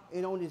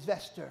and on his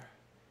vesture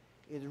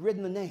is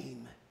written the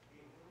name,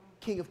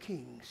 King of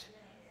Kings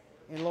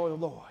and Lord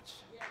of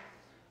Lords.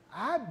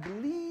 I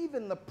believe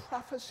in the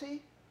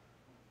prophecy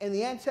and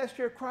the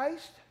ancestry of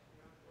Christ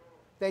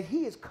that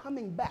he is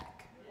coming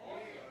back.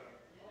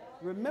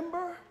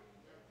 Remember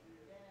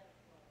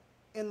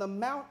in the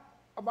Mount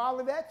of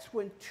Olivet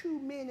when two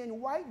men in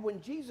white,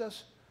 when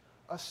Jesus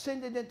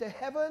ascended into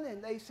heaven,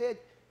 and they said,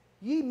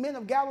 ye men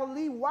of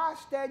Galilee, why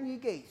stand ye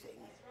gazing?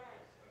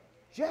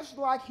 Just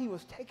like he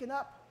was taken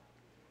up,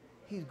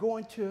 he's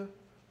going to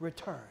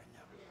return.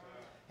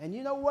 And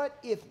you know what?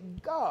 If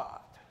God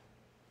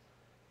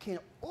can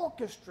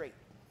orchestrate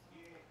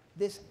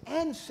this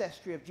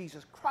ancestry of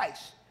Jesus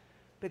Christ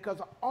because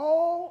of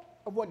all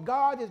of what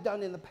God has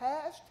done in the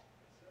past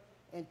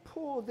and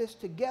pull this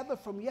together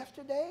from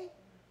yesterday,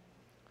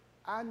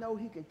 I know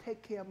he can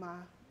take care of my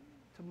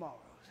tomorrows.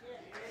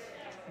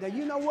 Now,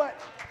 you know what?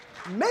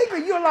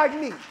 Maybe you're like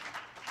me.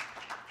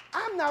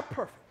 I'm not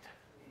perfect.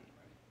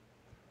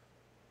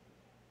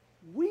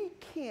 We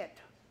can't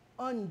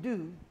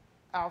undo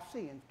our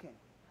sins, can we?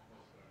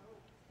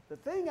 The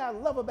thing I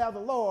love about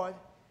the Lord,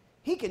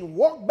 he can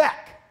walk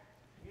back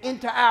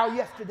into our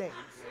yesterdays.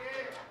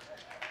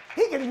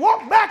 He can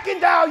walk back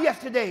into our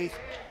yesterdays.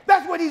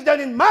 That's what he's done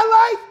in my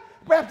life.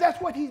 Perhaps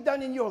that's what he's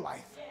done in your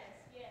life.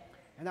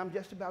 And I'm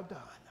just about done.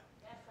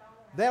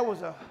 There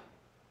was a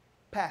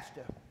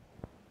pastor.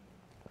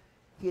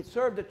 He had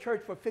served the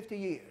church for 50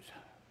 years.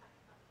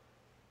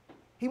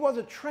 He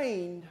wasn't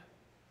trained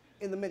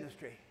in the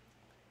ministry.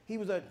 He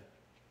was an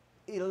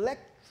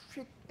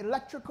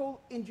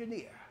electrical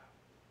engineer.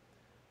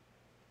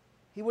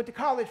 He went to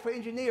college for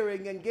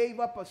engineering and gave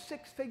up a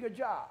 6-figure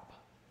job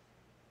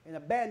and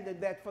abandoned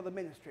that for the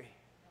ministry.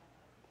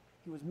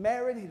 He was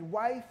married, his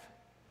wife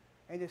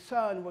and his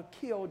son were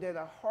killed in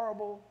a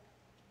horrible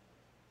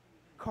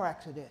car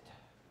accident.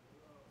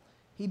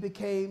 He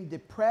became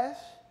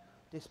depressed,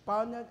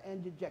 despondent,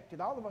 and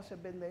dejected. All of us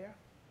have been there.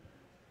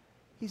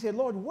 He said,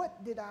 Lord,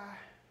 what did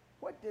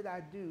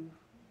I do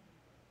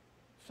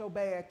so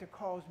bad to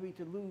cause me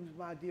to lose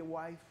my dear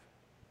wife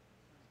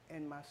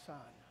and my son?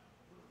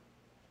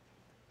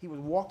 He was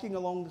walking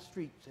along the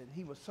streets, and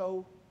he was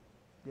so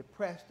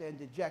depressed and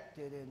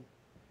dejected, and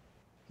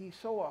he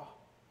saw a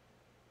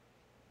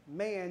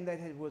man that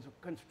was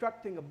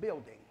constructing a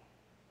building,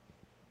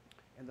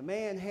 and the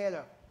man had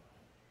a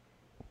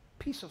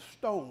piece of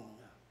stone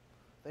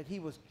that he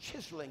was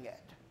chiseling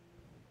at.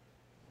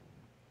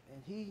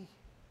 And he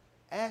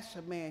asked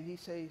the man, he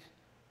says,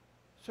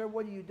 sir,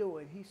 what are you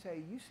doing? He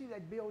said, you see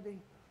that building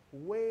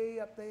way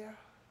up there?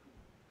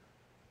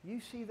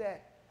 You see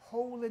that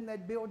hole in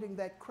that building,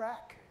 that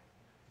crack?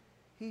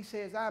 He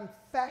says, I'm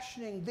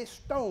fashioning this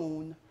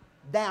stone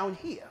down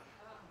here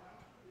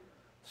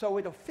so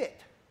it'll fit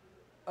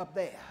up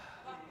there.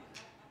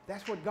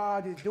 That's what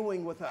God is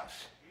doing with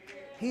us.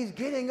 He's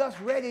getting us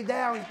ready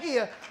down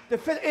here to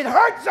fit. It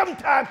hurts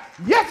sometimes.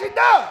 Yes, it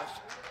does.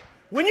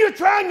 When you're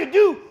trying to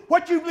do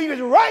what you believe is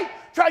right,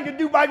 trying to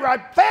do by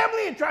right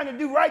family and trying to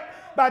do right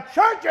by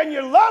church and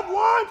your loved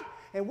ones,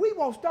 and we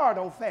won't start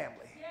on family.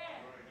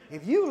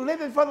 If you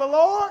living for the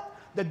Lord,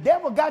 the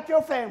devil got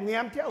your family,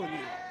 I'm telling you.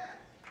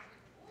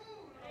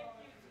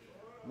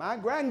 My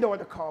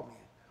granddaughter called me.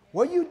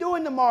 What are you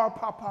doing tomorrow,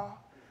 Papa?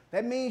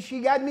 That means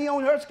she got me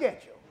on her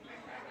schedule.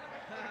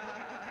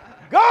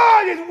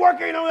 God is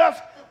working on us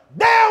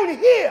down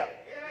here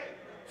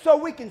so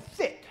we can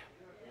fit.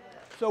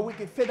 So we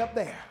can fit up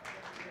there.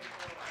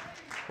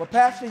 Well,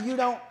 Pastor, you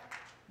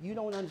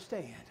don't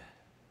understand.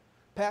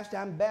 Pastor,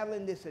 I'm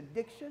battling this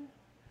addiction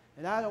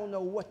and I don't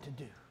know what to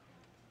do.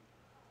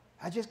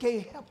 I just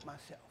can't help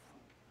myself.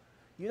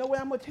 You know what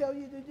I'm going to tell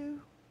you to do?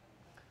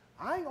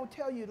 I ain't going to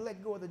tell you to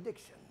let go of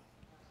addiction.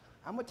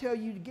 I'm going to tell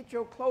you to get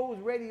your clothes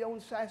ready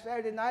on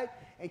Saturday night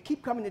and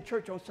keep coming to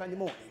church on Sunday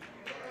morning.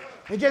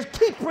 And just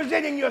keep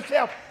presenting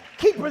yourself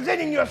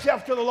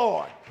to the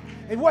Lord.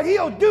 And what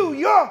he'll do,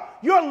 your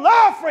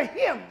love for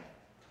him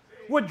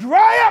will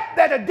dry up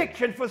that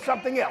addiction for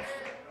something else.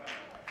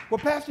 Well,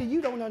 Pastor,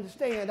 you don't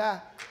understand.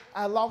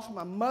 I lost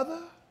my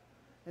mother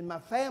and my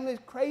family's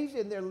crazy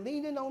and they're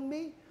leaning on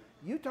me.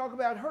 You talk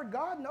about hurt.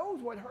 God knows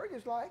what hurt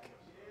is like.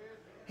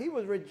 He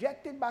was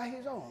rejected by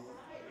his own.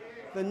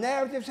 The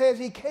narrative says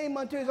he came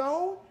unto his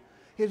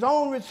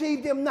own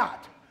received him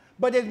not.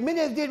 But as many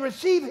as did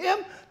receive him,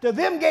 to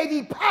them gave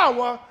he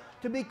power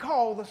to be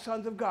called the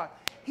sons of God.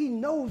 He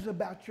knows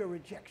about your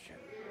rejection.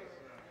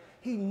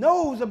 He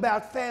knows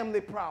about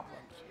family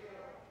problems.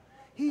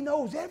 He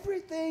knows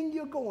everything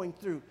you're going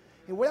through.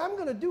 And what I'm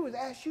going to do is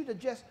ask you to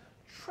just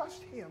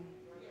trust him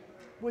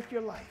with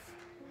your life.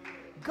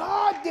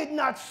 God did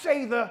not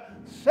say the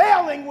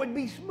sailing would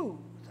be smooth,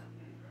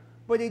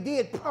 but he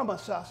did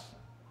promise us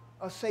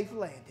a safe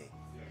landing.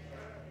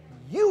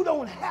 You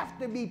don't have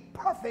to be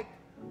perfect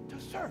to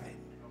serve him.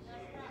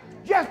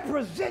 Just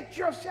present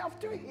yourself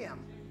to him.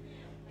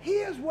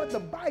 Here's what the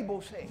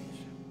Bible says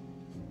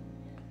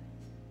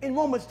in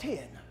Romans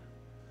 10.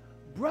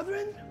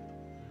 Brethren,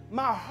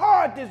 my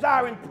heart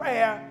desire and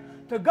prayer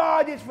to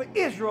God is for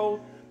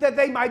Israel that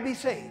they might be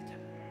saved.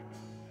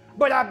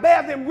 But I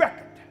bear them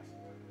record.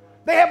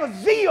 They have a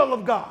zeal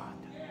of God,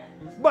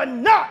 but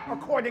not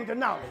according to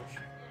knowledge.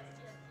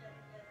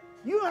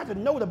 You don't have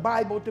to know the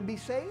Bible to be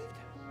saved.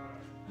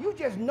 You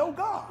just know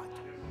God.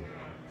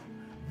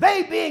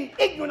 They, being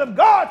ignorant of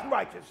God's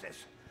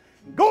righteousness,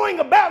 going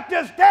about to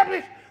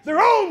establish their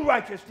own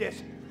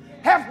righteousness,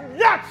 have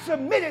not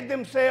submitted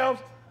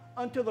themselves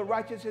unto the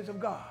righteousness of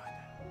God.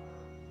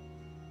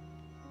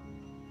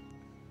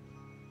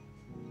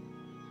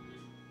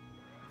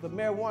 The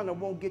marijuana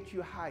won't get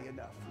you high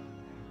enough.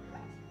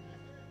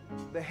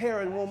 The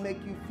heroin won't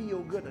make you feel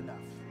good enough.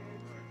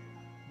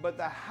 But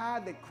the high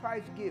that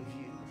Christ gives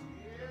you,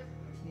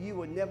 you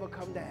will never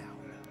come down.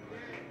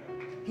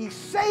 He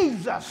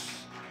saves us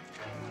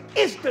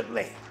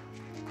instantly.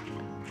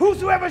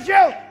 Whosoever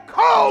shall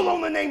call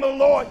on the name of the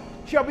Lord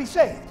shall be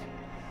saved.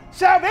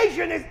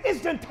 Salvation is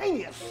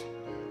instantaneous,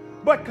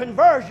 but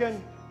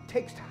conversion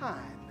takes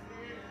time.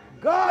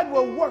 God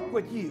will work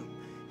with you.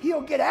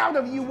 He'll get out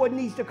of you what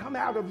needs to come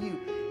out of you.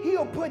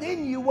 He'll put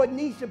in you what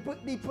needs to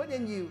be put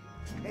in you.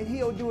 And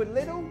he'll do it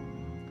little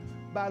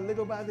by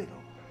little by little.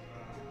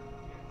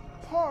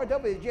 Part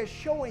of it is just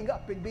showing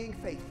up and being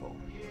faithful.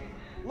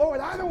 Lord,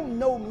 I don't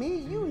know me.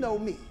 You know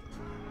me.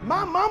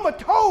 My mama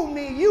told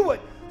me you would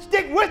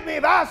stick with me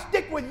if I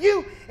stick with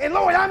you. And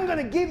Lord, I'm going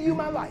to give you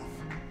my life.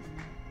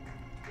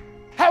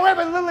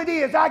 However little it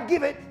is, I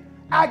give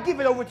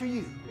it over to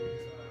you.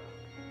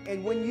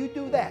 And when you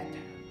do that,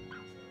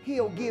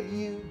 he'll give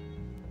you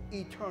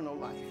eternal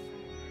life.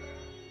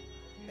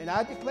 And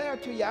I declare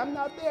to you, I'm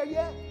not there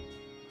yet.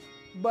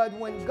 But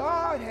when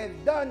God has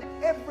done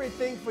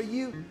everything for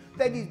you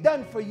that he's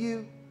done for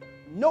you,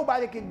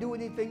 nobody can do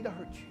anything to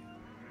hurt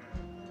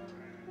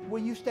you.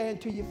 Will you stand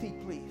to your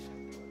feet, please?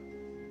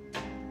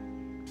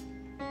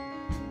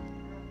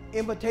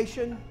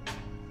 Invitation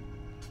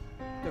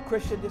to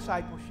Christian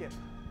discipleship.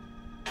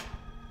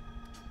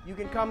 You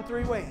can come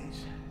three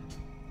ways.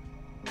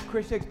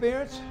 Christian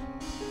experience,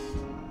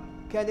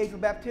 candidate for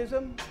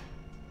baptism,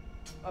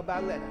 or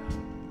by letter.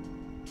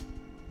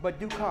 But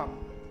do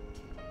come.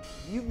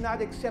 You've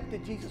not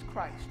accepted Jesus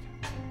Christ.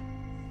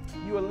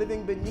 You are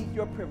living beneath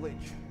your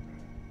privilege.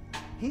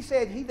 He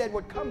said, he that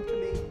would come to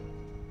me,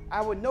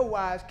 I would no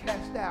wise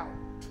cast out.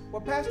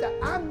 Well, Pastor,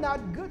 I'm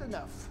not good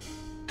enough.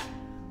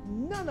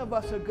 None of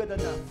us are good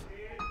enough.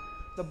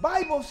 The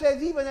Bible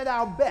says even at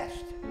our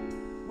best,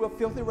 we're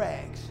filthy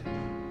rags.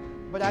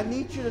 But I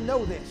need you to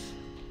know this,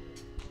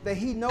 that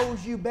he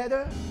knows you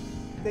better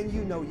than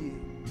you know you.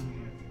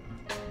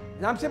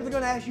 And I'm simply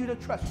going to ask you to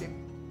trust him.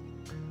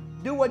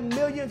 Do what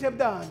millions have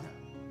done.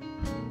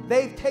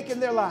 They've taken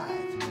their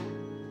lives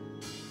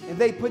and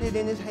they put it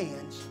in his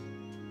hands.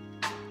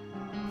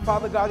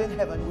 Father God in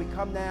heaven, we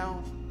come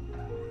now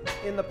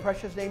in the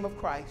precious name of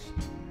Christ.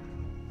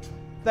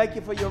 Thank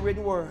you for your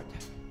written word.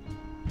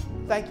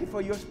 Thank you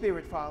for your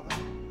spirit, Father.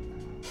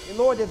 And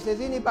Lord, if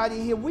there's anybody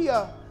here, we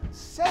are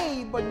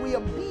saved, but we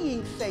are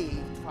being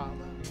saved,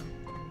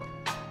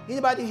 Father.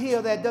 Anybody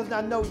here that does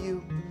not know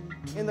you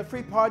in the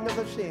free pardon of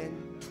their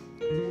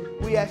sin,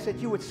 we ask that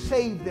you would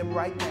save them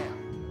right now.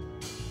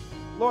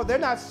 Lord, they're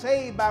not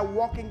saved by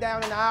walking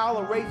down an aisle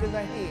or raising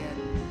their hand.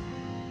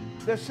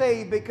 They're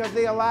saved because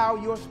they allow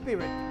your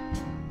spirit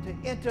to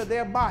enter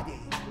their body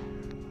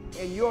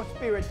and your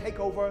spirit take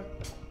over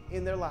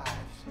in their lives.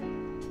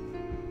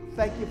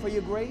 Thank you for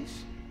your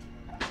grace.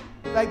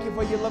 Thank you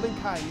for your loving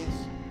kindness.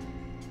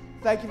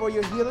 Thank you for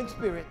your healing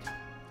spirit.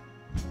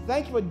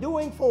 Thank you for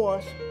doing for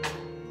us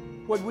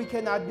what we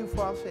cannot do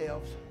for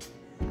ourselves.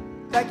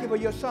 Thank you for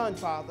your Son,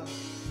 Father,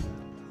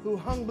 who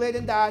hung, bled,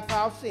 and died for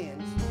our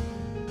sins,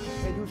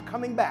 and who's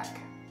coming back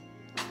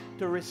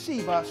to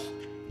receive us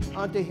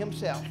unto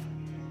himself.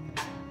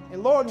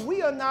 And Lord,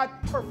 we are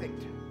not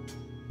perfect.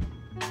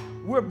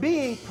 We're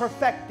being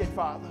perfected,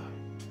 Father.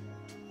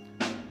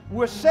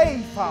 We're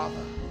saved,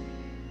 Father.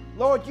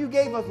 Lord, you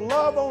gave us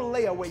love on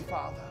layaway,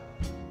 Father.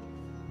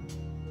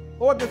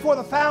 Lord, before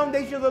the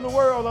foundations of the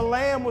world, a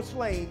lamb was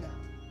slain.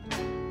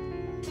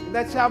 And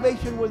that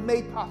salvation was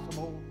made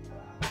possible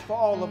for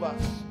all of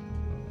us.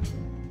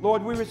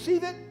 Lord, we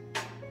receive it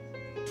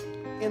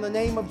in the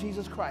name of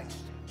Jesus Christ.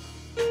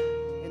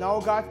 And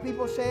all God's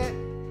people said,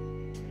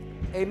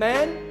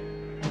 amen,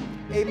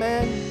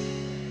 amen,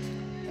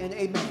 and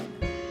amen.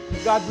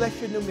 God bless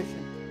your new mission.